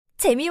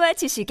재미와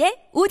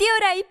지식의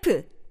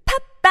오디오라이프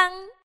팝빵.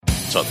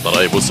 자,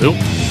 따라해보세요.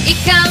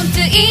 이카운트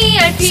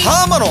ERP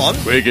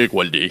 4만원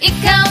회계관리.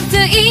 이카운트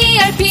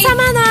ERP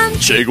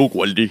 4만원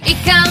재고관리.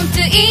 이카운트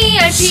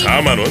ERP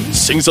 4만원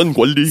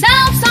생산관리.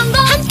 사업 성공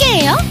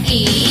함께해요.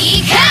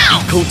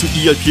 이카운트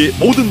ERP의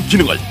모든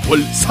기능을 월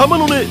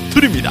 4만원에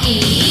드립니다.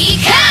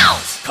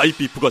 이카운트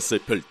가입비 부가세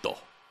별도.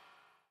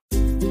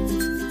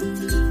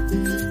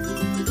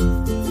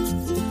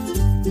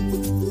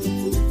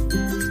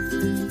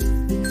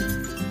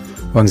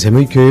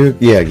 왕쌤의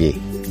교육 이야기.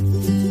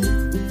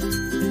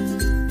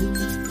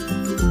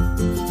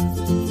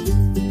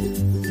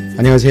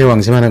 안녕하세요.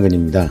 왕쌤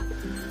하나근입니다.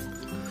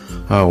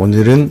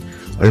 오늘은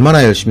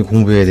얼마나 열심히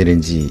공부해야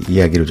되는지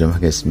이야기를 좀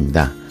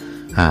하겠습니다.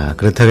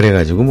 그렇다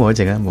그래가지고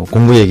제가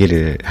공부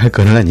얘기를 할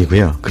건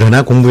아니고요.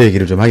 그러나 공부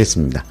얘기를 좀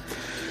하겠습니다.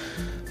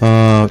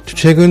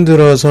 최근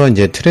들어서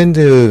이제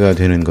트렌드가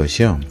되는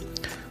것이요.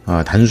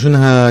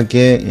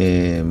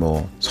 단순하게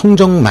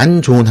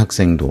성적만 좋은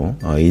학생도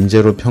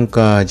인재로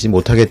평가하지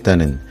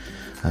못하겠다는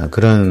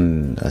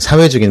그런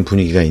사회적인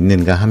분위기가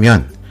있는가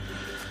하면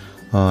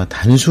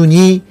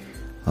단순히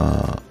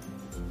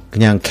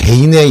그냥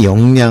개인의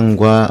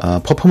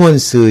역량과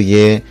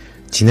퍼포먼스에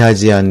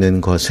지나지 않는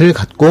것을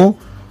갖고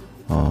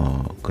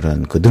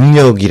그런 그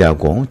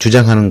능력이라고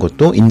주장하는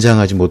것도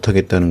인정하지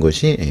못하겠다는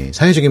것이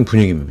사회적인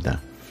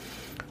분위기입니다.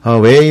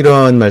 왜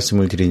이런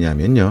말씀을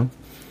드리냐면요.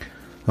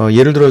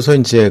 예를 들어서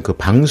이제 그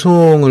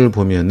방송을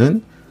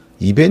보면은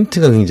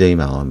이벤트가 굉장히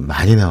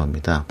많이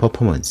나옵니다.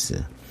 퍼포먼스.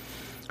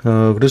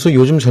 그래서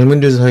요즘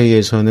젊은들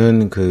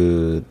사이에서는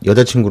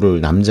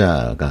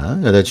남자가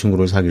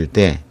여자친구를 사귈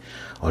때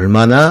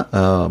얼마나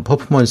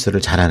퍼포먼스를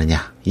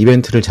잘하느냐,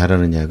 이벤트를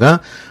잘하느냐가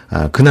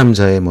그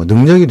남자의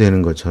능력이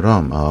되는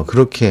것처럼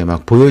그렇게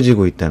막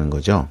보여지고 있다는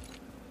거죠.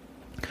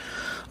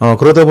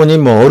 그러다 보니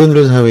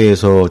어른들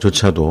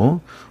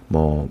사회에서조차도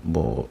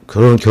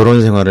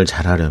결혼 생활을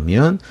잘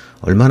하려면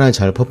얼마나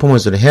잘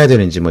퍼포먼스를 해야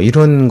되는지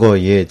이런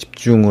거에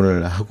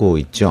집중을 하고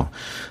있죠.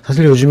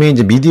 사실 요즘에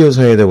이제 미디어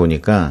사회다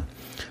보니까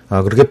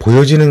그렇게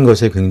보여지는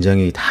것에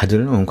굉장히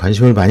다들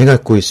관심을 많이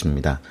갖고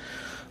있습니다.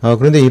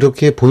 그런데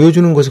이렇게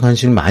보여주는 것에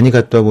관심을 많이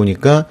갖다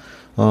보니까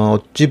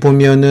어찌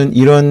보면은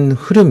이런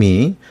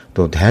흐름이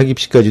또 대학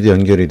입시까지도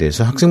연결이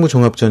돼서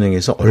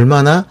학생부종합전형에서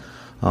얼마나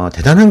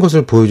대단한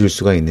것을 보여줄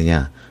수가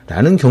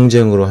있느냐라는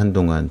경쟁으로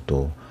한동안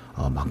또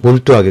막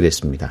몰두하게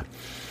됐습니다.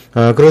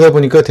 그러다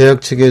보니까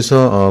대학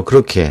측에서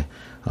그렇게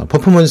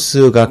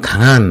퍼포먼스가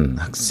강한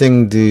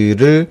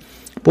학생들을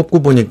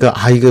뽑고 보니까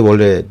이게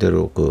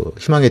원래대로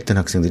희망했던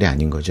학생들이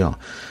아닌 거죠.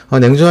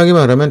 냉정하게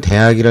말하면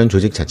대학이라는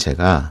조직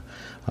자체가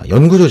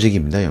연구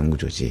조직입니다. 연구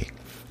조직.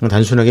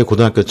 단순하게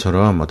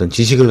고등학교처럼 어떤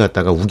지식을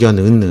갖다가 우겨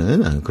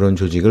넣는 그런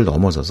조직을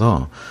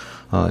넘어서서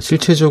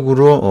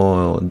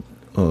실체적으로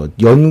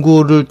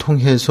연구를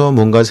통해서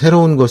뭔가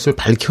새로운 것을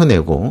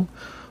밝혀내고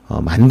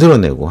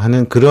만들어내고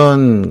하는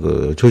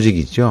그런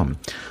조직이죠.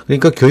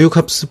 그러니까 교육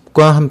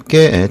학습과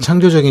함께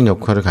창조적인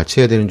역할을 같이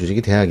해야 되는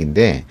조직이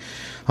대학인데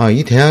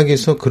이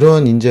대학에서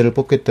그런 인재를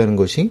뽑겠다는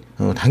것이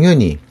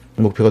당연히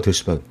목표가 될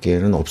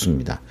수밖에는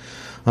없습니다.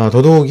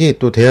 더더욱이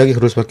또 대학이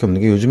그럴 수밖에 없는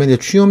게 요즘에 이제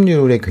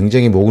취업률에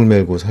굉장히 목을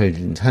메고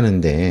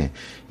사는데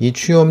이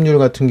취업률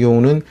같은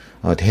경우는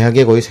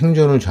대학의 거의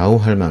생존을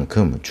좌우할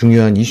만큼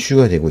중요한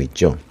이슈가 되고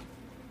있죠.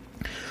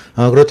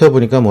 그렇다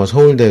보니까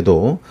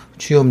서울대도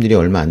취업률이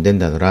얼마 안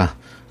된다더라.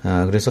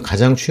 그래서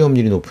가장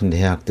취업률이 높은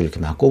대학들 이렇게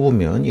막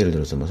꼽으면 예를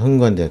들어서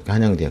성균관대학교,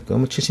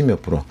 한양대학교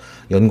 70몇 프로,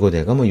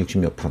 연고대가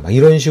 60몇 프로 막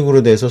이런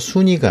식으로 돼서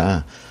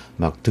순위가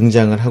막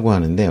등장을 하고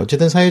하는데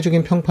어쨌든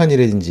사회적인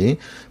평판이라든지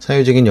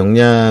사회적인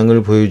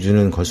역량을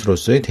보여주는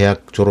것으로서의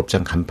대학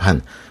졸업장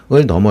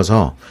간판을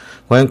넘어서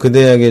과연 그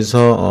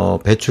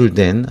대학에서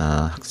배출된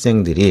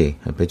학생들이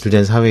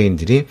배출된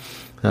사회인들이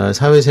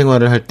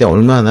사회생활을 할 때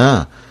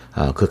얼마나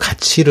그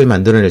가치를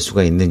만들어낼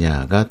수가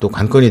있느냐가 또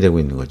관건이 되고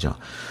있는 거죠.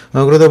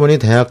 그러다 보니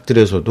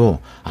대학들에서도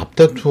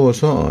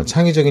앞다투어서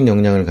창의적인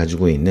역량을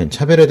가지고 있는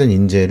차별화된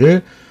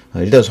인재를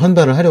일단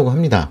선발을 하려고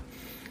합니다.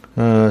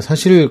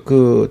 사실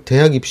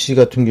대학 입시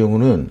같은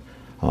경우는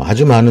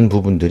아주 많은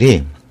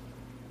부분들이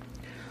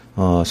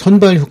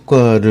선발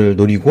효과를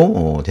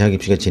노리고 대학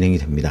입시가 진행이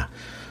됩니다.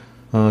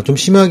 좀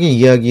심하게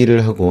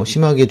이야기를 하고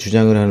심하게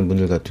주장을 하는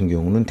분들 같은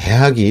경우는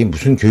대학이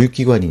무슨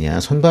교육기관이냐,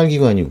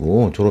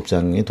 선발기관이고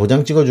졸업장에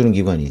도장 찍어주는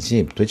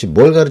기관이지 도대체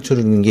뭘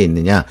가르쳐주는 게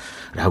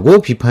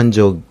있느냐라고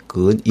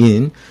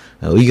비판적인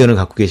의견을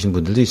갖고 계신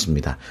분들도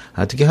있습니다.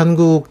 특히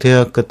한국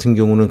대학 같은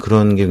경우는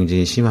그런 게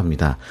굉장히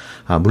심합니다.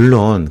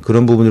 물론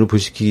그런 부분을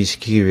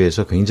불식시키기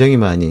위해서 굉장히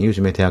많이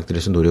요즘에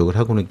대학들에서 노력을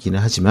하고 있기는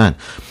하지만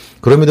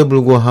그럼에도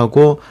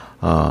불구하고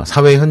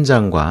사회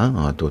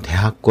현장과 또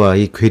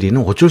대학과의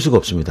괴리는 어쩔 수가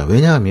없습니다.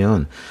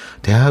 왜냐하면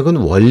대학은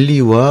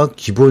원리와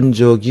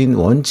기본적인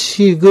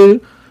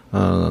원칙을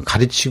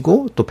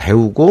가르치고 또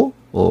배우고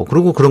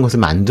그리고 그런 것을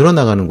만들어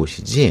나가는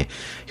곳이지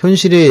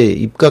현실에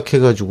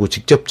입각해가지고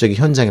직접적인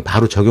현장에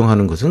바로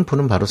적용하는 것은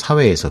바로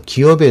사회에서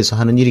기업에서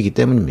하는 일이기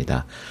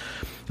때문입니다.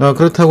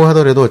 그렇다고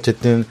하더라도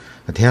어쨌든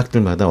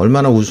대학들마다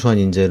얼마나 우수한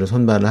인재를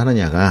선발을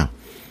하느냐가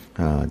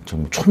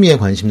좀 초미의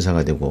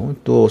관심사가 되고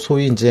또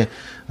소위 이제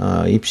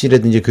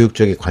입시라든지 교육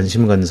쪽에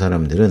관심을 갖는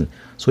사람들은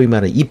소위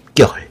말하는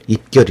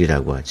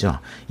입결이라고 하죠.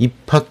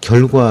 입학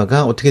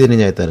결과가 어떻게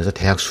되느냐에 따라서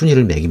대학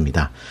순위를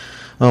매깁니다.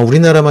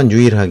 우리나라만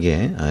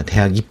유일하게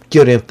대학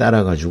입결에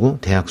따라 가지고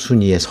대학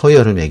순위의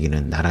서열을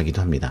매기는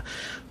나라기도 합니다.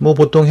 뭐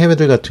보통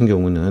해외들 같은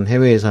경우는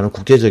해외에서 하는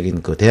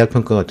국제적인 그 대학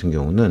평가 같은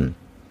경우는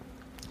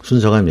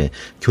순서가 이제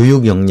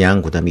교육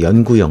역량, 그다음에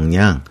연구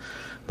역량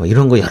뭐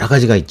이런 거 여러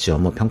가지가 있죠.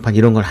 뭐 평판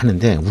이런 걸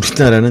하는데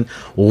우리나라는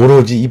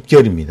오로지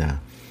입결입니다.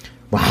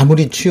 뭐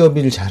아무리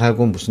취업을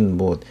잘하고 무슨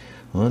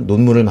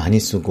논문을 많이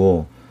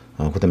쓰고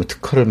그다음에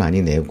특허를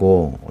많이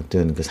내고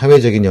어떤 그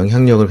사회적인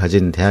영향력을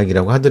가진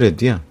대학이라고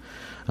하더라도요.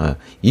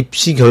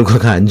 입시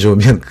결과가 안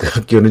좋으면 그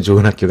학교는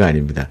좋은 학교가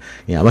아닙니다.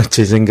 아마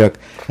제 생각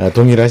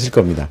동일하실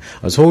겁니다.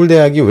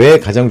 서울대학이 왜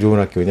가장 좋은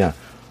학교냐?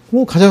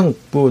 가장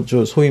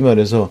소위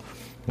말해서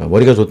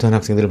머리가 좋다는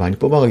학생들을 많이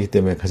뽑아가기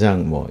때문에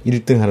가장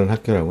 1등 하는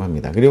학교라고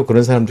합니다. 그리고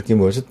그런 사람들끼리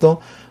모여서 또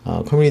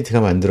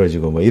커뮤니티가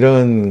만들어지고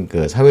이런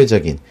그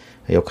사회적인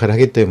역할을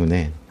하기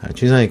때문에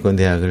최상위권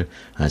대학을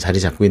자리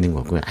잡고 있는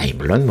거고요.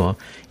 물론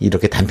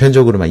이렇게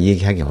단편적으로만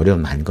얘기하기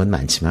어려운 건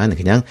많지만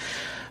그냥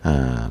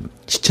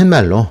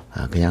시쳇말로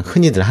그냥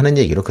흔히들 하는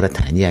얘기로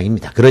그렇다는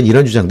이야기입니다.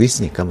 이런 주장도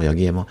있으니까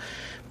여기에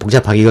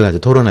복잡하게 이걸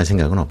가지고 토론할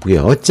생각은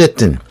없고요.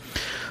 어쨌든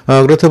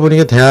그렇다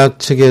보니까 대학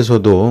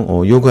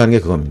측에서도 요구하는 게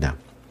그겁니다.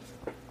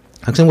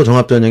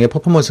 학생부종합전형에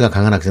퍼포먼스가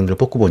강한 학생들을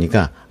뽑고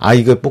보니까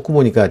이거 뽑고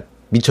보니까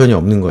미천이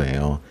없는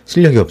거예요.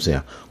 실력이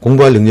없어요.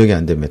 공부할 능력이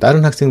안 됩니다.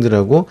 다른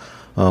학생들하고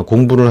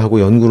공부를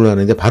하고 연구를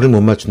하는데 발을 못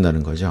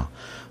맞춘다는 거죠.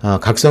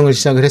 각성을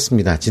시작을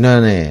했습니다.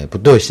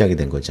 지난해부터 시작이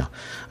된 거죠.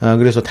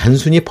 그래서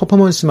단순히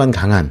퍼포먼스만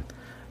강한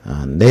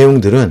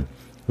내용들은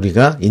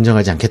우리가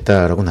인정하지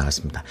않겠다라고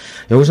나왔습니다.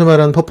 여기서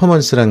말하는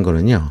퍼포먼스라는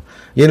거는요.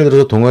 예를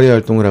들어서 동아리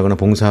활동을 하거나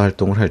봉사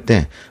활동을 할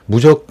때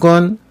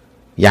무조건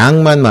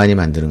양만 많이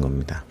만드는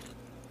겁니다.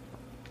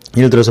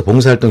 예를 들어서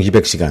봉사활동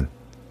 200시간.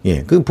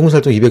 그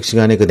봉사활동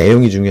 200시간의 그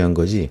내용이 중요한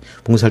거지,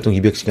 봉사활동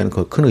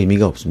 200시간은 큰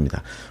의미가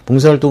없습니다.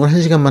 봉사활동을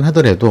 1시간만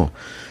하더라도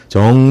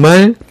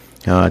정말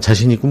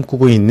자신이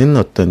꿈꾸고 있는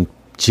어떤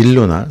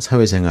진로나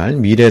사회생활,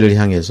 미래를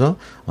향해서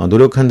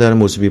노력한다는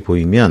모습이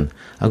보이면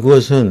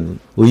그것은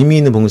의미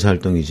있는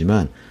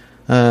봉사활동이지만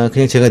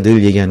그냥 제가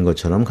늘 얘기하는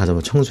것처럼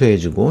가서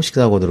청소해주고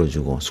식사하고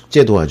들어주고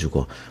숙제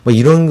도와주고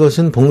이런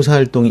것은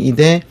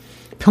봉사활동이되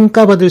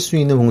평가받을 수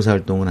있는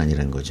봉사활동은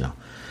아니라는 거죠.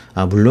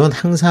 물론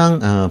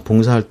항상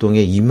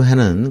봉사활동에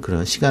임하는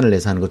그런 시간을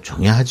내서 하는 것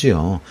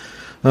중요하지요.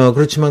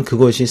 그렇지만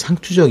그것이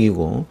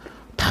상투적이고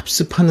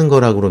답습하는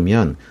거라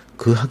그러면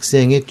그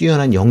학생의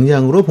뛰어난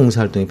역량으로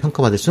봉사활동이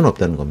평가받을 수는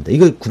없다는 겁니다.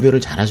 이걸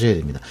구별을 잘 하셔야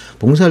됩니다.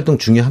 봉사활동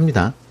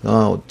중요합니다.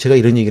 제가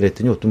이런 얘기를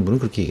했더니 어떤 분은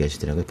그렇게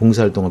얘기하시더라고요.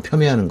 봉사활동을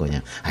폄훼하는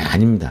거냐.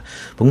 아닙니다.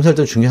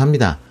 봉사활동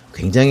중요합니다.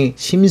 굉장히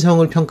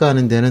심성을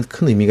평가하는 데는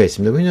큰 의미가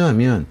있습니다.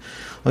 왜냐하면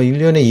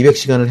 1년에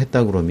 200시간을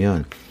했다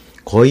그러면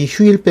거의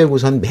휴일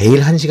빼고선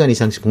매일 1시간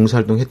이상씩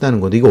봉사활동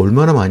했다는 건데 이거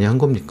얼마나 많이 한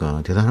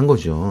겁니까? 대단한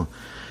거죠.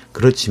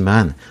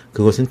 그렇지만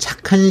그것은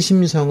착한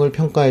심성을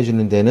평가해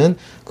주는 데는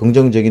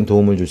긍정적인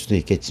도움을 줄 수도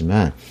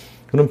있겠지만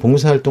그런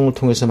봉사활동을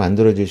통해서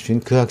만들어질 수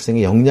있는 그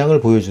학생의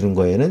역량을 보여주는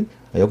거에는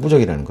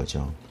역부족이라는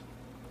거죠.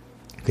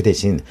 그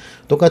대신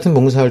똑같은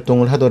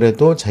봉사활동을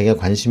하더라도 자기가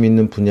관심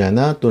있는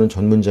분야나 또는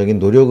전문적인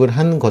노력을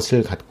한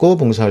것을 갖고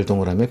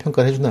봉사활동을 하면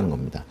평가를 해준다는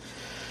겁니다.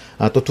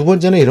 또 두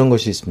번째는 이런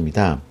것이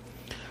있습니다.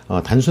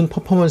 단순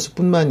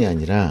퍼포먼스뿐만이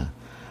아니라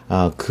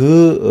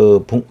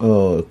그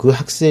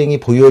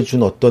학생이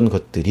보여준 어떤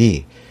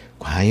것들이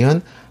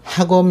과연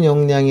학업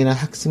역량이나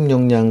학습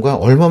역량과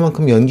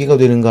얼마만큼 연기가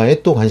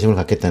되는가에 또 관심을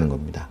갖겠다는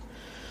겁니다.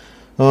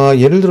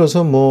 예를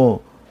들어서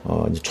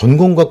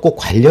전공과 꼭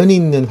관련이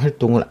있는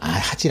활동을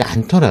하질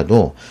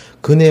않더라도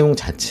그 내용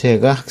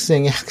자체가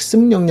학생의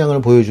학습 역량을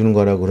보여주는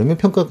거라고 그러면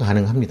평가가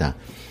가능합니다.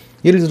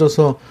 예를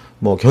들어서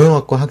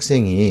경영학과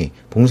학생이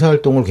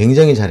봉사활동을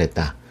굉장히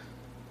잘했다.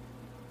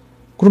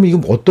 그러면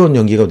이거 어떤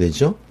연계가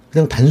되죠?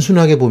 그냥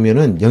단순하게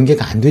보면은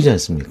연계가 안 되지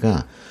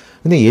않습니까?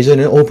 근데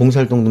예전에는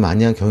봉사활동도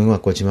많이 한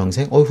경영학과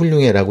지망생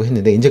훌륭해라고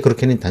했는데 이제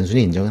그렇게는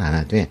단순히 인정은 안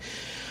하되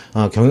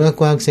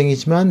경영학과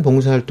학생이지만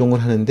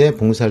봉사활동을 하는데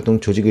봉사활동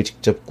조직을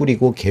직접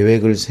꾸리고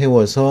계획을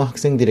세워서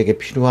학생들에게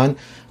필요한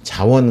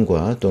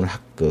자원과 또는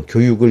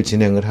교육을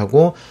진행을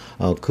하고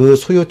그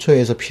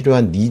소요처에서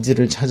필요한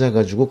니즈를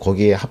찾아가지고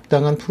거기에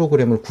합당한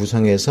프로그램을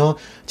구성해서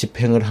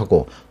집행을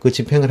하고 그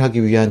집행을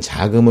하기 위한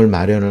자금을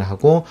마련을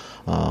하고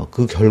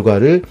그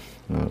결과를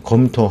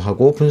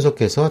검토하고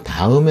분석해서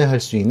다음에 할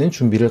수 있는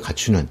준비를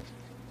갖추는.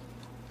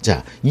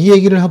 자, 이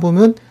얘기를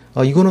해보면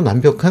이거는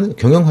완벽한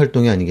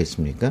경영활동이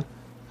아니겠습니까?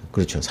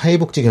 그렇죠.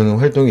 사회복지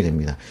경영활동이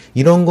됩니다.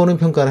 이런 거는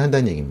평가를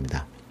한다는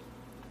얘기입니다.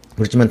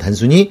 그렇지만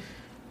단순히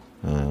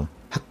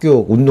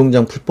학교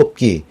운동장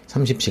풀뽑기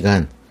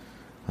 30시간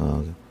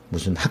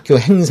무슨 학교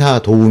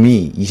행사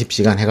도우미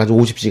 20시간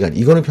해가지고 50시간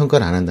이거는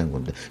평가를 안 한다는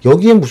겁니다.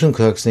 여기에 무슨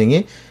그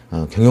학생의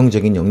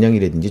경영적인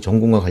역량이라든지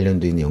전공과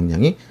관련되어 있는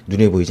역량이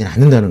눈에 보이진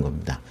않는다는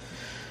겁니다.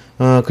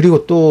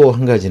 그리고 또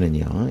한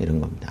가지는요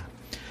이런 겁니다.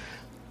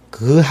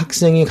 그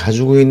학생이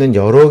가지고 있는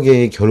여러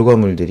개의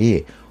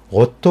결과물들이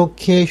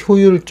어떻게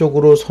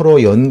효율적으로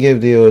서로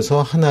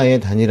연계되어서 하나의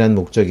단일한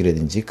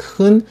목적이라든지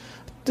큰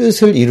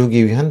뜻을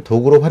이루기 위한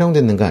도구로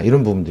활용됐는가,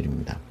 이런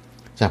부분들입니다.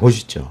 자,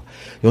 보시죠.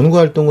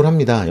 연구활동을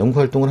합니다.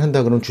 연구활동을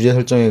한다 그러면 주제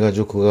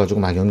설정해가지고 그거 가지고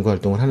막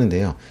연구활동을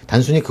하는데요.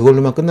 단순히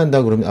그걸로만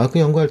끝난다 그러면 그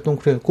연구활동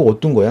그래, 그거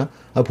어떤 거야?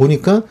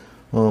 보니까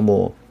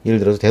예를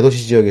들어서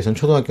대도시 지역에서는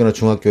초등학교나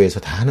중학교에서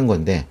다 하는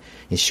건데,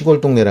 시골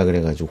동네라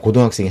그래가지고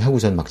고등학생이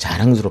하고선 막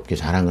자랑스럽게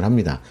자랑을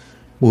합니다.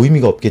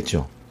 의미가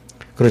없겠죠.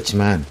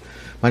 그렇지만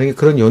만약에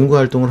그런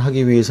연구활동을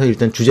하기 위해서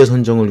일단 주제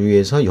선정을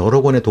위해서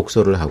여러 권의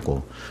독서를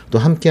하고 또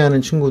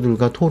함께하는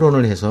친구들과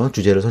토론을 해서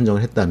주제를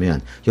선정을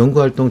했다면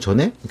연구활동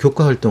전에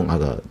교과활동,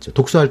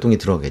 독서활동이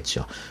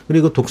들어가겠죠.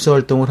 그리고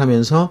독서활동을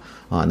하면서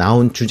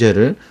나온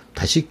주제를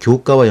다시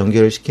교과와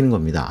연결을 시키는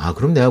겁니다.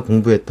 그럼 내가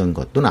공부했던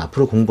것 또는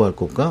앞으로 공부할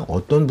것과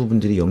어떤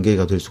부분들이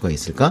연계가 될 수가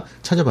있을까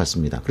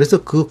찾아봤습니다.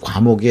 그래서 그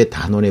과목의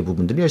단원의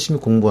부분들을 열심히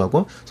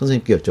공부하고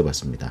선생님께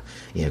여쭤봤습니다.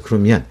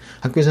 그러면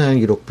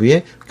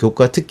학교사항기록부에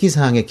교과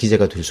특기사항의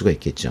기재가 될 수가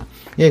있겠죠.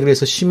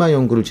 그래서 심화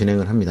연구를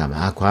진행을 합니다.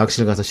 막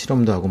과학실 가서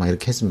실험도 하고 막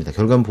이렇게 했습니다.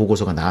 결과물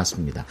보고서가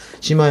나왔습니다.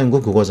 심화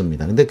연구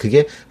교과서입니다. 근데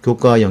그게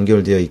교과와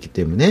연결되어 있기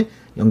때문에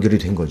연결이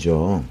된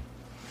거죠.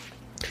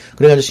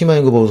 그래가지고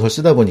심화연구 보고서를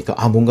쓰다 보니까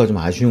뭔가 좀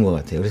아쉬운 것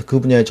같아요. 그래서 그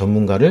분야의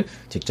전문가를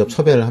직접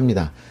섭외를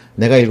합니다.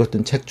 내가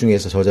읽었던 책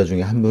중에서 저자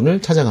중에 한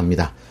분을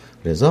찾아갑니다.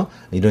 그래서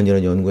이런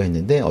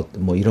연구했는데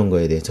이런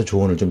거에 대해서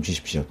조언을 좀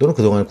주십시오. 또는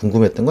그동안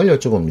궁금했던 걸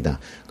여쭤봅니다.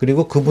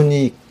 그리고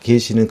그분이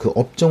계시는 그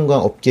업종과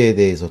업계에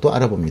대해서도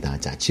알아봅니다.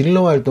 자,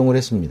 진로 활동을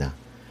했습니다.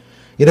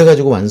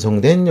 이래가지고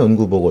완성된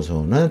연구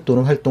보고서나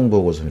또는 활동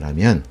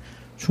보고서라면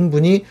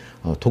충분히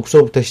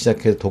독서부터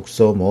시작해서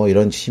독서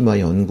이런 심화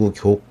연구,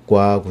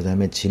 교과,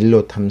 그다음에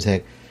진로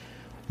탐색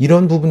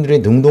이런 부분들이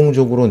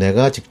능동적으로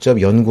내가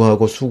직접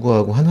연구하고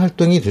수고하고 한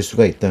활동이 될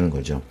수가 있다는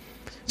거죠.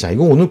 자,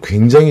 이거 오늘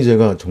굉장히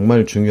제가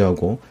정말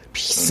중요하고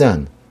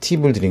비싼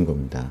팁을 드린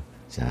겁니다.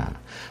 자,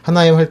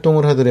 하나의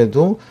활동을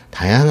하더라도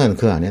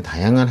그 안에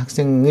다양한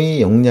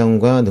학생의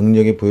역량과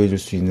능력이 보여줄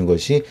수 있는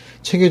것이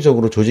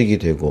체계적으로 조직이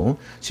되고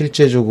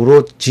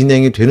실제적으로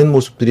진행이 되는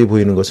모습들이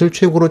보이는 것을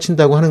최고로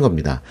친다고 하는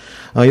겁니다.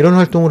 이런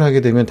활동을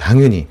하게 되면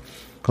당연히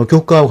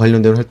교과와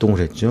관련된 활동을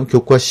했죠.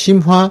 교과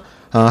심화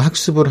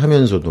학습을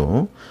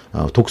하면서도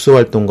독서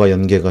활동과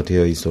연계가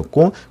되어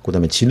있었고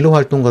그다음에 진로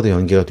활동과도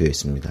연계가 되어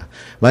있습니다.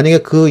 만약에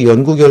그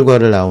연구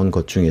결과를 나온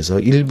것 중에서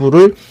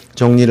일부를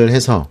정리를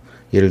해서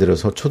예를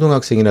들어서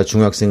초등학생이나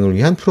중학생을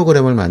위한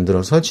프로그램을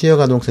만들어서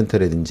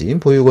지역아동센터라든지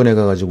보육원에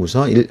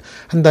가가지고서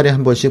한 달에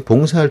한 번씩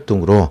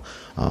봉사활동으로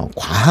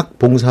과학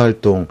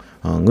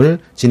봉사활동을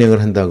진행을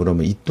한다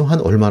그러면 이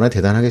또한 얼마나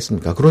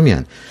대단하겠습니까?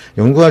 그러면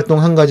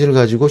연구활동 한 가지를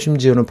가지고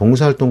심지어는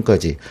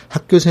봉사활동까지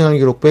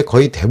학교생활기록부의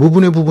거의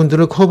대부분의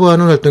부분들을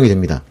커버하는 활동이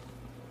됩니다.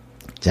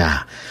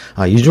 자,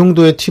 이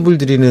정도의 팁을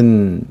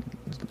드리는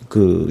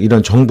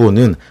이런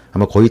정보는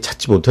아마 거의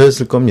찾지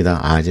못하였을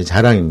겁니다. 이제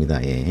자랑입니다.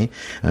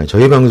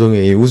 저희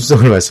방송의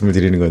우수성을 말씀을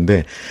드리는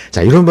건데,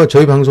 자,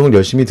 저희 방송을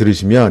열심히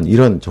들으시면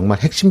이런 정말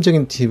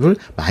핵심적인 팁을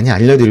많이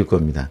알려드릴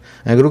겁니다.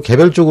 그리고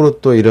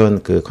개별적으로 또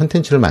이런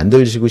컨텐츠를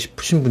만들시고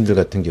싶으신 분들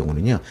같은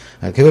경우는요,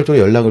 개별적으로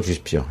연락을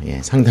주십시오.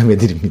 상담해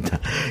드립니다.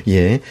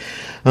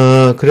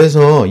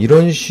 그래서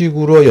이런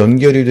식으로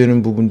연결이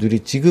되는 부분들이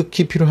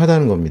지극히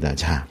필요하다는 겁니다.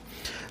 자,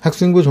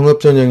 학생부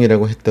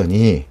종합전형이라고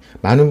했더니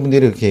많은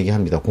분들이 그렇게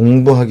얘기합니다.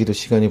 공부하기도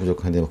시간이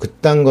부족한데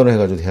그딴 거를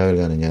해가지고 대학을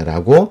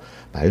가느냐라고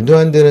말도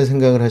안 되는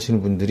생각을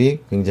하시는 분들이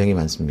굉장히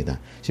많습니다.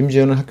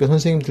 심지어는 학교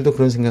선생님들도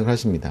그런 생각을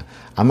하십니다.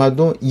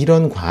 아마도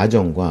이런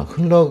과정과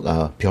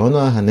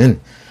변화하는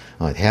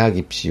대학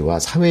입시와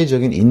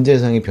사회적인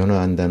인재상이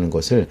변화한다는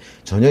것을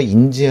전혀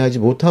인지하지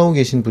못하고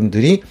계신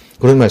분들이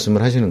그런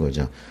말씀을 하시는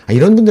거죠.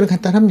 이런 분들은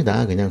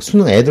간단합니다. 그냥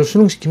애들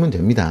수능시키면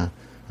됩니다.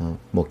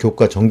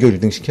 교과 전교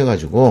 1등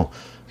시켜가지고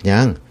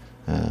그냥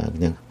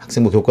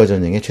학생부 교과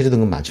전형에 최저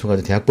등급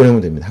맞춰가지고 대학 보내면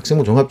됩니다.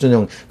 학생부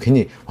종합전형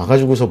괜히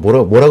와가지고서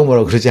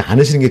뭐라고 그러지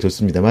않으시는 게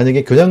좋습니다.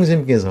 만약에 교장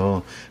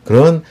선생님께서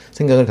그런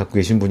생각을 갖고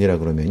계신 분이라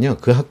그러면요,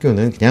 그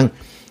학교는 그냥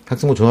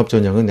학생부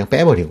종합전형은 그냥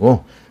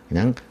빼버리고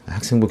그냥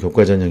학생부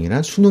교과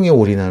전형이나 수능에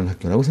올인하는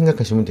학교라고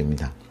생각하시면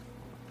됩니다.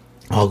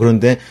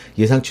 그런데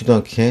예상치도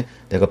않게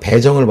내가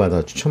배정을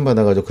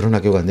추천받아가지고 그런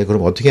학교 갔는데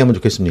그럼 어떻게 하면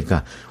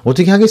좋겠습니까?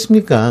 어떻게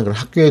하겠습니까? 그럼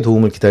학교의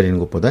도움을 기다리는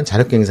것보단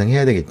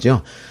자력갱상해야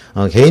되겠죠.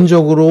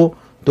 개인적으로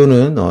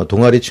또는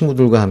동아리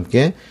친구들과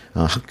함께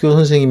학교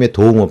선생님의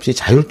도움 없이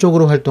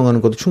자율적으로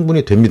활동하는 것도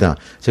충분히 됩니다.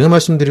 제가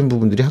말씀드린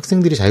부분들이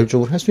학생들이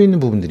자율적으로 할 수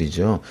있는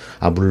부분들이죠.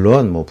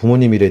 물론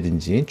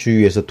부모님이라든지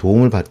주위에서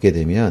도움을 받게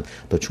되면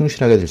더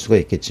충실하게 될 수가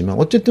있겠지만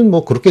어쨌든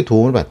그렇게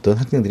도움을 받던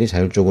학생들이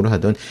자율적으로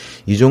하던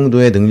이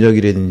정도의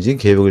능력이라든지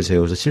계획을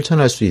세워서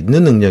실천할 수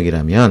있는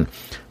능력이라면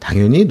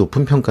당연히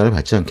높은 평가를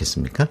받지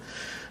않겠습니까?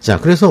 자,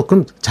 그래서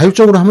그럼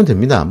자율적으로 하면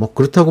됩니다.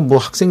 그렇다고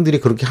학생들이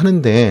그렇게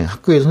하는데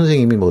학교의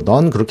선생님이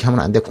넌 그렇게 하면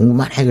안 돼,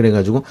 공부만 해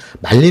그래가지고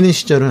말리는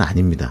시절은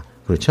아닙니다.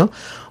 그렇죠?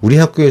 우리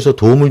학교에서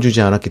도움을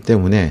주지 않았기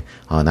때문에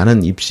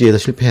나는 입시에서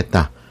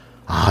실패했다.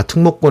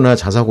 특목고나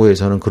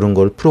자사고에서는 그런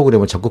걸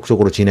프로그램을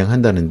적극적으로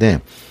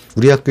진행한다는데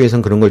우리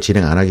학교에서는 그런 걸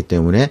진행 안 하기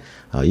때문에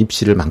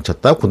입시를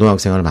망쳤다,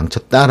 고등학생을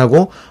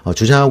망쳤다라고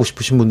주장하고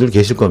싶으신 분들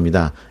계실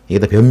겁니다. 이게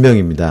다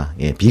변명입니다.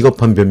 예,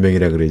 비겁한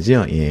변명이라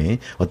그러죠. 예,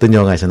 어떤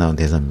영화에서 나온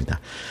대사입니다.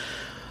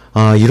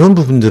 이런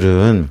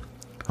부분들은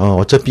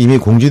어차피 이미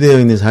공지되어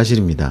있는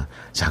사실입니다.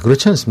 자,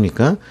 그렇지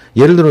않습니까?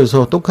 예를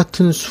들어서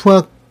똑같은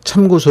수학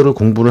참고서를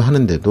공부를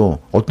하는데도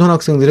어떤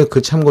학생들은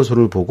그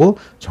참고서를 보고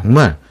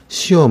정말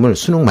시험을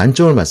수능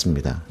만점을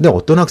맞습니다. 근데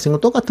어떤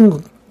학생은 똑같은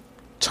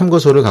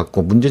참고서를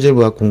갖고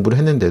문제집을 갖고 공부를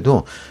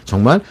했는데도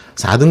정말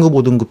 4등급,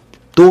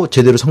 5등급도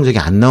제대로 성적이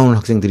안 나오는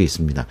학생들이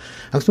있습니다.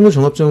 학생부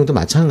종합전형도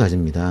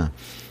마찬가지입니다.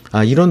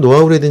 이런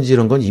노하우라든지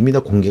이런 건 이미 다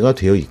공개가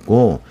되어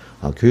있고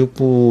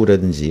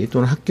교육부라든지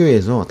또는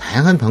학교에서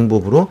다양한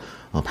방법으로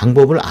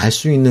방법을 알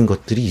수 있는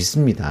것들이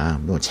있습니다.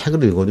 뭐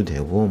책을 읽어도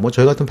되고 뭐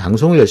저희 같은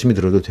방송을 열심히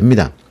들어도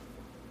됩니다.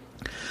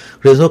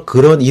 그래서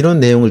이런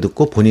내용을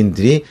듣고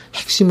본인들이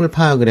핵심을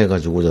파악을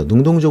해가지고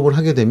능동적으로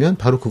하게 되면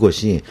바로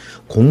그것이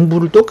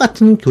공부를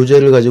똑같은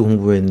교재를 가지고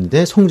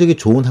공부했는데 성적이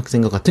좋은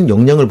학생과 같은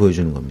역량을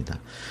보여주는 겁니다.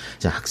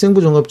 자,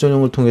 학생부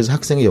종합전형을 통해서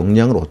학생의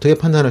역량을 어떻게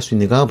판단할 수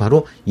있는가가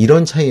바로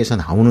이런 차이에서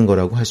나오는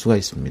거라고 할 수가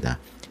있습니다.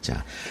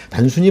 자,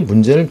 단순히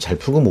문제를 잘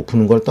풀고 못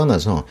푸는 걸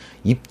떠나서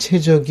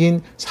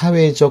입체적인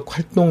사회적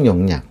활동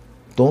역량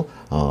또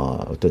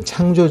어떤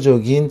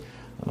창조적인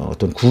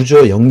어떤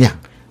구조 역량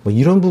뭐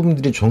이런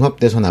부분들이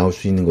종합돼서 나올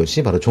수 있는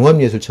것이 바로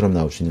종합예술처럼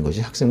나올 수 있는 것이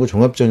학생부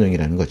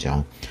종합전형이라는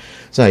거죠.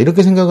 자,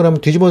 이렇게 생각을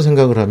하면 뒤집어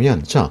생각을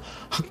하면 자,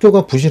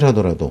 학교가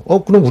부실하더라도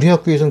그럼 우리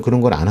학교에서는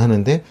그런 걸 안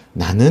하는데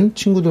나는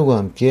친구들과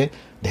함께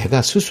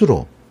내가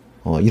스스로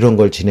이런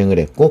걸 진행을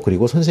했고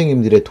그리고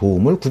선생님들의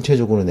도움을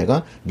구체적으로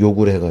내가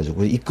요구를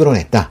해가지고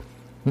이끌어냈다.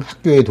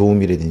 학교의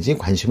도움이라든지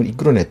관심을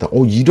이끌어냈다.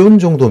 이런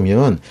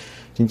정도면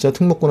진짜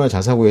특목고나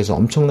자사고에서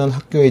엄청난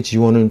학교의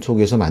지원을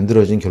속에서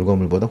만들어진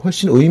결과물보다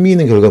훨씬 의미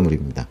있는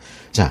결과물입니다.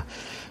 자,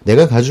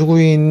 내가 가지고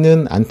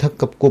있는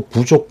안타깝고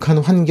부족한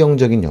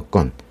환경적인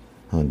여건,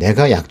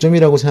 내가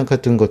약점이라고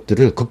생각했던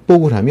것들을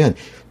극복을 하면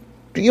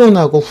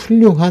뛰어나고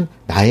훌륭한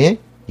나의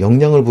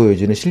역량을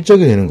보여주는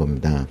실적이 되는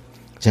겁니다.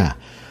 자,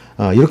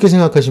 이렇게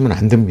생각하시면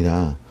안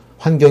됩니다.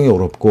 환경이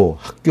어렵고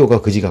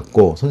학교가 그지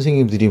같고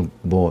선생님들이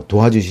뭐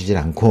도와주시질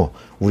않고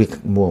우리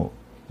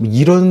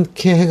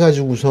이렇게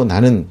해가지고서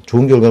나는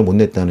좋은 결과를 못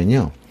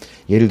냈다는요.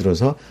 예를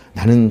들어서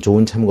나는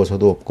좋은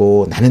참고서도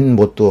없고 나는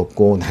뭣도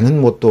없고 나는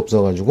뭣도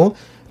없어가지고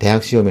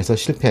대학 시험에서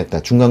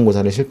실패했다.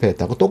 중간고사를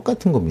실패했다고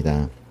똑같은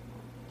겁니다.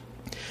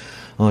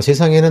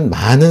 세상에는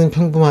많은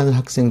평범한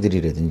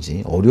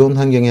학생들이라든지 어려운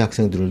환경의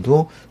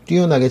학생들도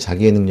뛰어나게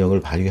자기의 능력을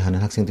발휘하는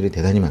학생들이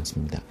대단히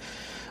많습니다.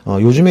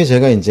 요즘에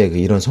제가 이제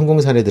이런 성공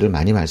사례들을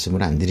많이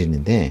말씀을 안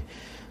드리는데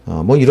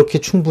이렇게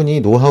충분히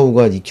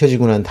노하우가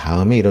익혀지고 난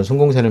다음에 이런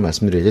성공 사례를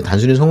말씀드려야지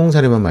단순히 성공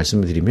사례만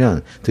말씀을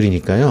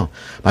드리니까요.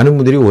 많은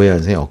분들이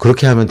오해하세요.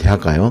 그렇게 하면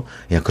대학 가요?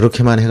 야,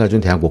 그렇게만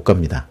해가지고 대학 못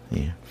갑니다.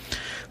 예.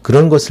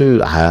 그런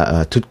것을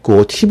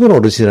듣고 팁을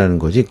얻으시라는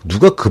거지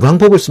누가 그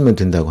방법을 쓰면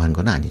된다고 하는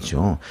건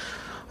아니죠.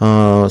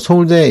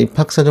 서울대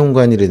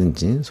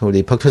입학사정관이라든지 서울대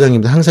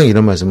입학처장님도 항상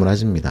이런 말씀을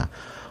하십니다.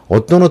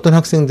 어떤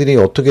학생들이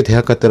어떻게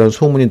대학 갔다라는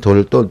소문이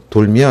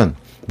돌면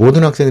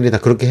모든 학생들이 다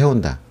그렇게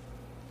해온다.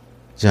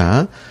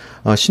 자,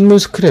 신문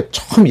스크랩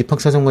처음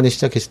입학사정관이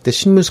시작했을 때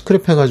신문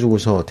스크랩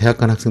해가지고서 대학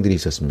간 학생들이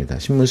있었습니다.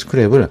 신문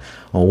스크랩을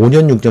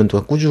 5년 6년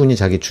동안 꾸준히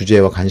자기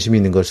주제와 관심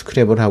있는 걸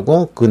스크랩을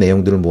하고 그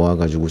내용들을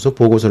모아가지고서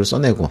보고서를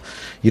써내고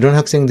이런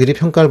학생들이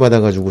평가를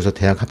받아가지고서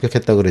대학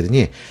합격했다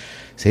그러더니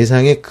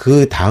세상에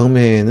그 다음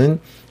해에는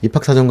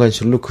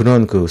입학사정관실로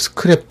그런 그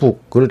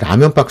스크랩북을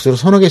라면 박스로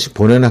서너 개씩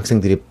보내는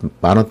학생들이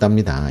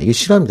많았답니다. 이게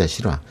실화입니다,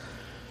 실화.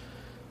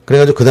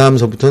 그래가지고 그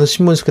다음서부터는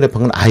신문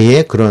스크랩북은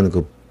아예 그런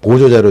그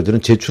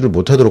보조자료들은 제출을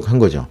못하도록 한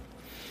거죠.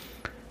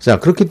 자,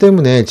 그렇기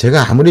때문에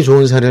제가 아무리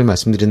좋은 사례를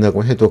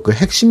말씀드린다고 해도 그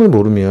핵심을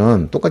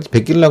모르면 똑같이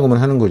베끼려고만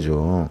하는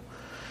거죠.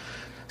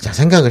 자,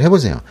 생각을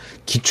해보세요.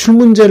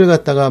 기출문제를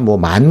갖다가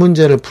만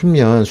문제를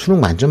풀면 수능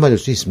만점 맞을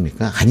수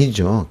있습니까?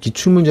 아니죠.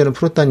 기출문제를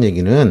푼다는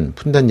얘기는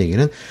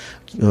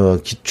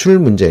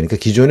기출문제, 그러니까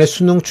기존의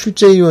수능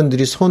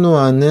출제위원들이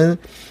선호하는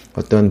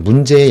어떤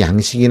문제의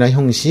양식이나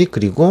형식,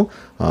 그리고,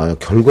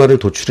 결과를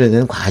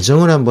도출해내는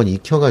과정을 한번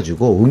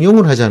익혀가지고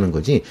응용을 하자는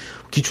거지,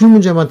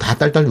 기출문제만 다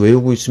딸딸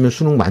외우고 있으면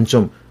수능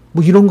만점,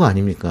 이런 거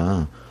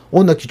아닙니까?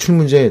 나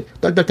기출문제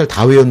딸딸딸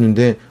다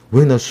외웠는데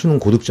왜 나 수능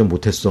고득점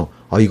못했어?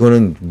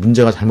 이거는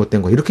문제가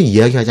잘못된 거. 이렇게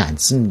이야기하지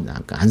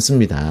않습니다.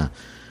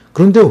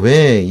 그런데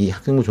왜 이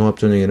학생부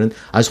종합전형에는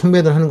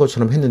선배들 하는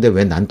것처럼 했는데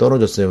왜 난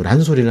떨어졌어요?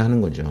 라는 소리를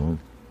하는 거죠.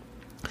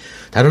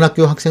 다른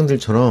학교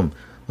학생들처럼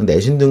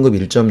내신 등급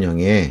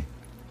 1.0에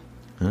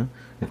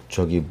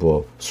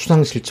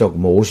수상 실적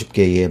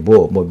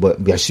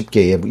 50개에 몇십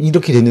개에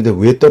이렇게 됐는데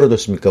왜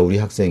떨어졌습니까? 우리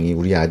학생이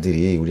우리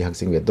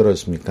학생이 왜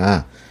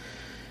떨어졌습니까?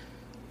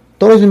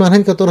 떨어질만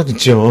하니까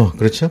떨어졌죠.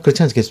 그렇죠?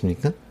 그렇지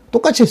않겠습니까?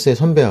 똑같이 했어요,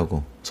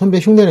 선배하고. 선배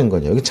흉내낸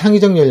거죠. 여기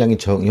창의적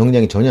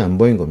역량이 전혀 안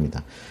보인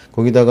겁니다.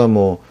 거기다가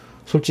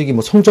솔직히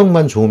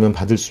성적만 좋으면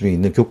받을 수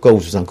있는 교과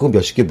우수상, 그거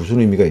몇십 개 무슨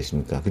의미가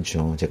있습니까?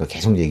 그렇죠? 제가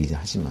계속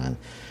얘기하지만.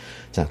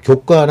 자,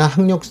 교과나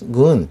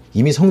학력은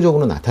이미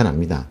성적으로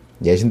나타납니다.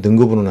 내신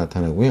등급으로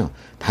나타나고요.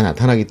 다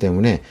나타나기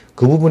때문에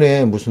그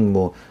부분에 무슨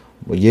뭐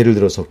예를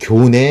들어서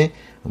교내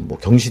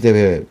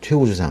경시대회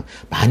최우수상,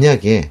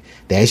 만약에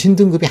내신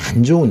등급이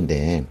안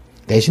좋은데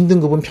내신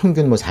등급은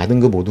평균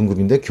 4등급,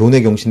 5등급인데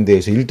교내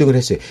경신대회에서 1등을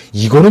했어요.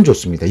 이거는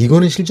좋습니다.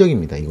 이거는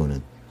실적입니다.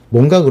 이거는.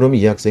 뭔가 그러면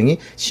이 학생이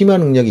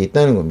심한 능력이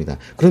있다는 겁니다.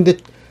 그런데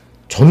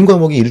전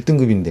과목이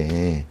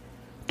 1등급인데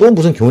또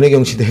무슨 교내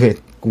경시대회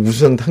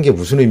우수상 탄 게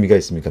무슨 의미가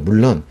있습니까?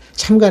 물론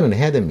참가는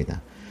해야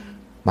됩니다.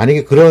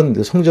 만약에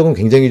그런 성적은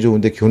굉장히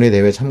좋은데 교내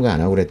대회 참가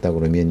안 하고 그랬다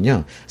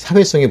그러면요,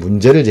 사회성의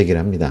문제를 제기를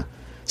합니다.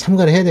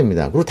 참가를 해야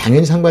됩니다. 그리고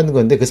당연히 상 받는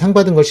건데 그 상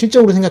받은 걸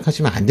실적으로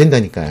생각하시면 안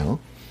된다니까요.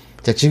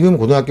 자, 지금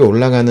고등학교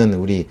올라가는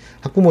우리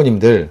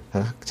학부모님들,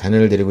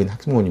 자녀를 데리고 있는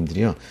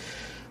학부모님들이요,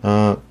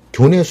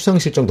 교내 수상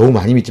실적 너무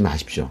많이 믿지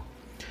마십시오.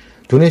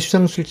 교내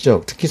수상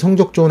실적, 특히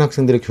성적 좋은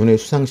학생들의 교내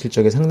수상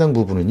실적의 상당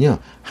부분은요,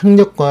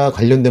 학력과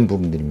관련된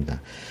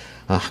부분들입니다.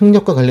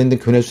 학력과 관련된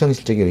교내 수상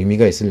실적의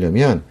의미가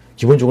있으려면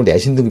기본적으로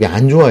내신 등급이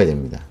안 좋아야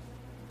됩니다.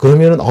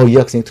 그러면은 이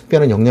학생이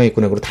특별한 역량이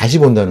있구나 그러고 다시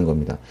본다는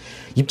겁니다.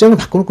 입장을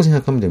바꿔놓고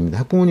생각하면 됩니다.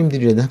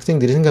 학부모님들이라든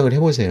학생들이 생각을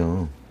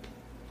해보세요.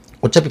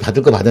 어차피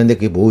받을 거 받았는데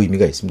그게 뭐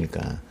의미가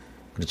있습니까?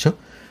 그렇죠?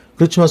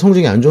 그렇지만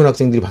성적이 안 좋은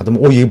학생들이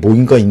받으면 이게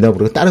뭐인가 있나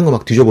보고 다른 거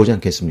막 뒤져보지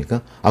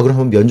않겠습니까? 그럼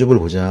한번 면접을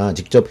보자.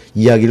 직접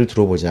이야기를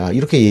들어보자.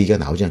 이렇게 얘기가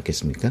나오지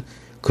않겠습니까?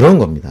 그런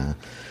겁니다.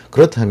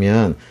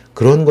 그렇다면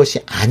그런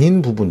것이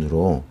아닌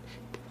부분으로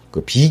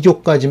그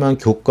비교과지만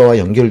교과와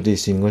연결될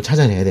수 있는 걸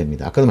찾아내야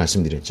됩니다. 아까도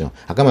말씀드렸죠.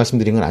 아까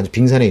말씀드린 건 아주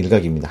빙산의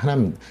일각입니다.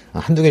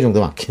 한두 개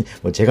정도 맞긴,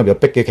 제가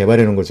몇백 개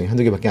개발해 놓은 것 중에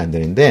한두 개밖에 안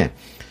되는데,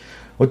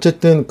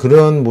 어쨌든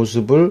그런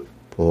모습을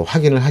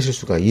확인을 하실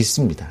수가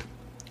있습니다.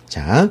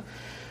 자,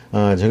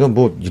 제가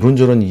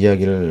이런저런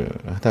이야기를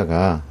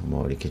하다가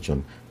이렇게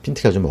좀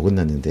핀트가 좀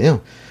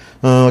어긋났는데요.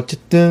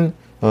 어쨌든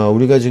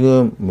우리가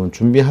지금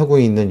준비하고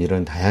있는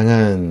이런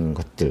다양한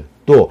것들,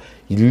 또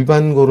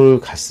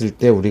일반고를 갔을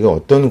때 우리가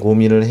어떤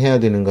고민을 해야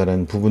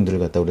되는가라는 부분들을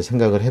갖다 우리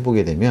생각을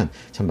해보게 되면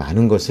참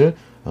많은 것을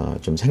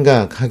좀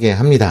생각하게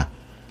합니다.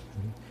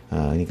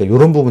 그러니까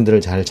이런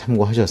부분들을 잘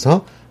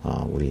참고하셔서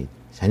우리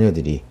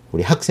자녀들이,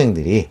 우리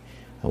학생들이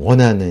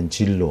원하는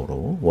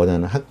진로로,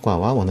 원하는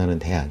학과와 원하는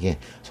대학에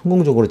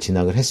성공적으로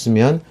진학을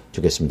했으면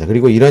좋겠습니다.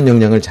 그리고 이런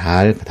역량을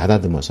잘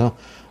가다듬어서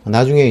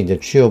나중에 이제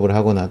취업을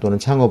하거나 또는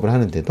창업을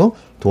하는데도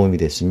도움이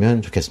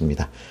됐으면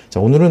좋겠습니다. 자,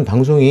 오늘은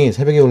방송이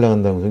새벽에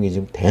올라간 방송이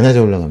지금 대낮에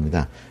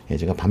올라갑니다.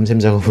 제가 밤샘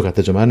작업을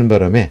갖다 좀 하는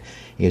바람에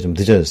이게 좀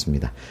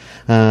늦어졌습니다.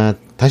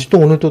 다시 또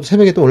오늘 또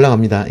새벽에 또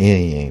올라갑니다.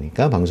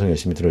 그러니까 방송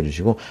열심히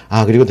들어주시고,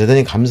 그리고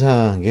대단히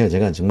감사한 게요.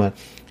 제가 정말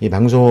이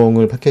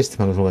방송을, 팟캐스트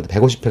방송을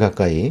 150회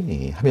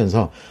가까이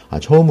하면서,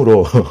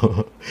 처음으로,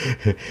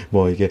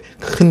 이게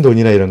큰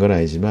돈이나 이런 건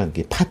아니지만,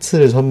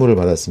 팟을 선물을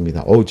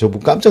받았습니다. 저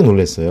깜짝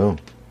놀랐어요.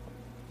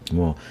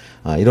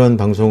 이런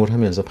방송을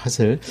하면서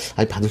팟을,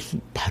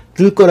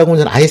 받을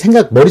거라고는 저는 아예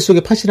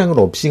머릿속에 팟이란 건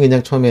없이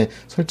그냥 처음에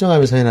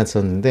설정하면서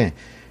해놨었는데,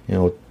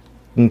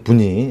 어떤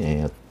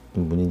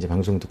분이 이제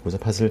방송 듣고서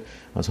팟을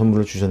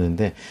선물을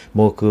주셨는데,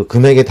 그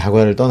금액의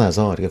다과를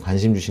떠나서 이렇게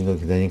관심 주신 거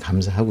굉장히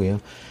감사하고요.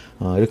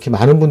 이렇게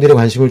많은 분들이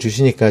관심을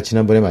주시니까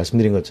지난번에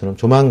말씀드린 것처럼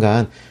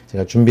조만간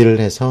제가 준비를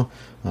해서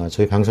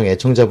저희 방송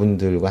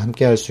애청자분들과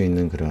함께 할 수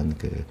있는 그런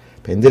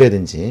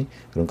밴드라든지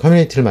그런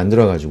커뮤니티를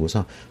만들어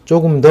가지고서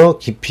조금 더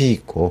깊이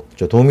있고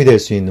좀 도움이 될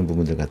수 있는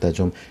부분들 갖다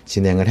좀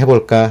진행을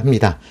해볼까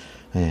합니다.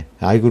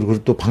 그리고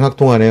또 방학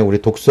동안에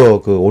우리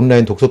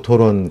온라인 독서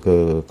토론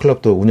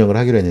클럽도 운영을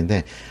하기로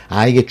했는데,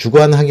 이게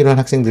주관하기로 한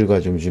학생들과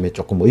좀 요즘에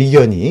조금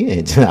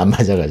의견이 안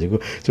맞아가지고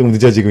조금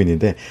늦어지고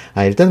있는데,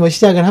 일단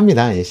시작을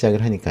합니다.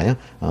 시작을 하니까요.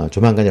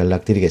 조만간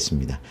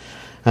연락드리겠습니다.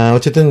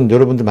 어쨌든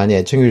여러분들 많이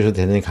애청해 주셔서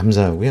대단히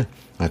감사하고요.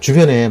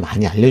 주변에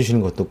많이 알려주시는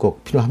것도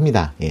꼭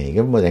필요합니다.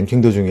 이게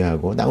랭킹도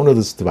중요하고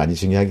다운로드 수도 많이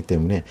중요하기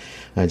때문에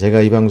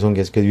제가 이 방송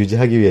계속해서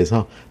유지하기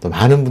위해서 또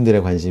많은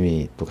분들의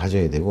관심이 또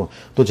가져야 되고,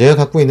 또 제가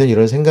갖고 있는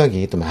이런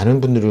생각이 또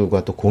많은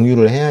분들과 또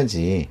공유를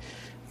해야지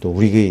또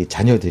우리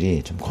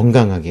자녀들이 좀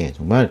건강하게,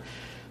 정말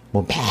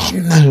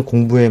맨날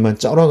공부에만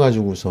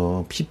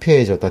쩔어가지고서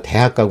피폐해졌다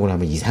대학 가고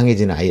나면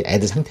이상해지는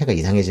애들 상태가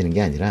이상해지는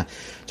게 아니라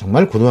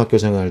정말 고등학교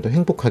생활도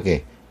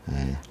행복하게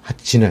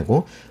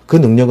지내고 그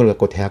능력을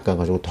갖고 대학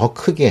가가지고 더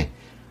크게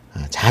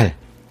잘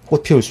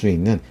꽃 피울 수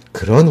있는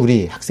그런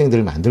우리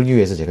학생들을 만들기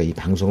위해서 제가 이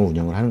방송을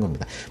운영을 하는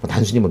겁니다.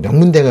 단순히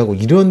명문대 가고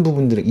이런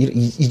부분들은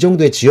이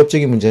정도의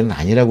지엽적인 문제는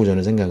아니라고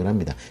저는 생각을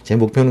합니다. 제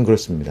목표는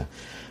그렇습니다.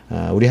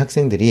 우리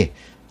학생들이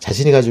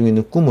자신이 가지고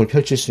있는 꿈을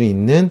펼칠 수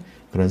있는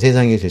그런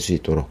세상이 될 수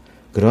있도록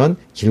그런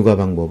길과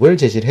방법을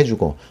제시를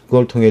해주고,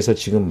 그걸 통해서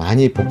지금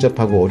많이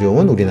복잡하고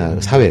어려운 우리나라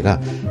사회가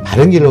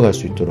바른 길로 갈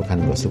수 있도록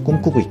하는 것을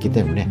꿈꾸고 있기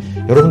때문에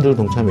여러분들도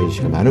동참해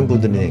주시고 많은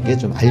분들에게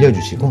좀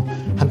알려주시고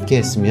함께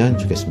했으면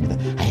좋겠습니다.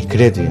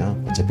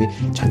 그래도요, 어차피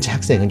전체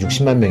학생은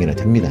 60만 명이나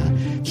됩니다.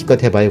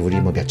 기껏 해봐야 우리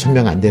몇천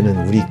명 안 되는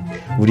우리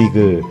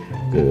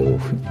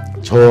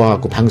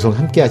저하고 방송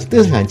함께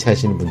뜻을 같이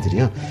하시는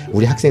분들이요.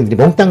 우리 학생들이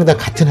몽땅 다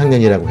같은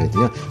학년이라고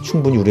해도요.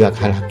 충분히 우리가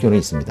갈 학교는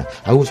있습니다.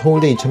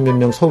 서울대 2,000몇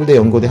명, 서울대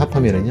연고대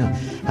합하면은요.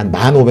 한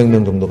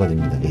 1,500명 정도가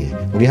됩니다. 예.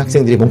 우리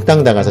학생들이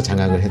몽땅 다 가서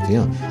장학을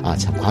해도요.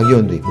 참,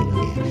 과기원도 있군요.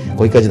 예.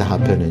 거기까지 다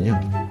합하면은요.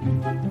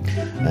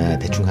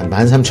 대충 한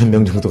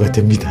 13,000명 정도가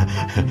됩니다.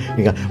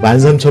 그러니까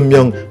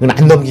 13,000명은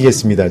안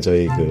넘기겠습니다.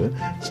 저희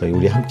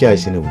우리 함께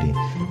하시는 우리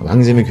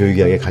왕재미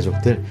교육이학의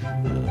가족들,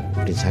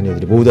 우리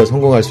자녀들이 모두 다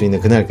성공할 수 있는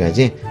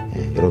그날까지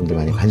여러분들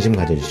많이 관심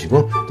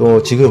가져주시고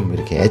또 지금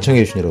이렇게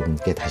애청해주신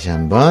여러분께 다시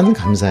한번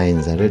감사의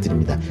인사를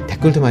드립니다.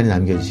 댓글도 많이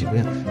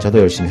남겨주시고요. 저도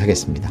열심히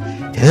하겠습니다.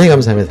 대단히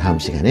감사합니다. 다음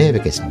시간에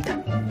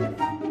뵙겠습니다.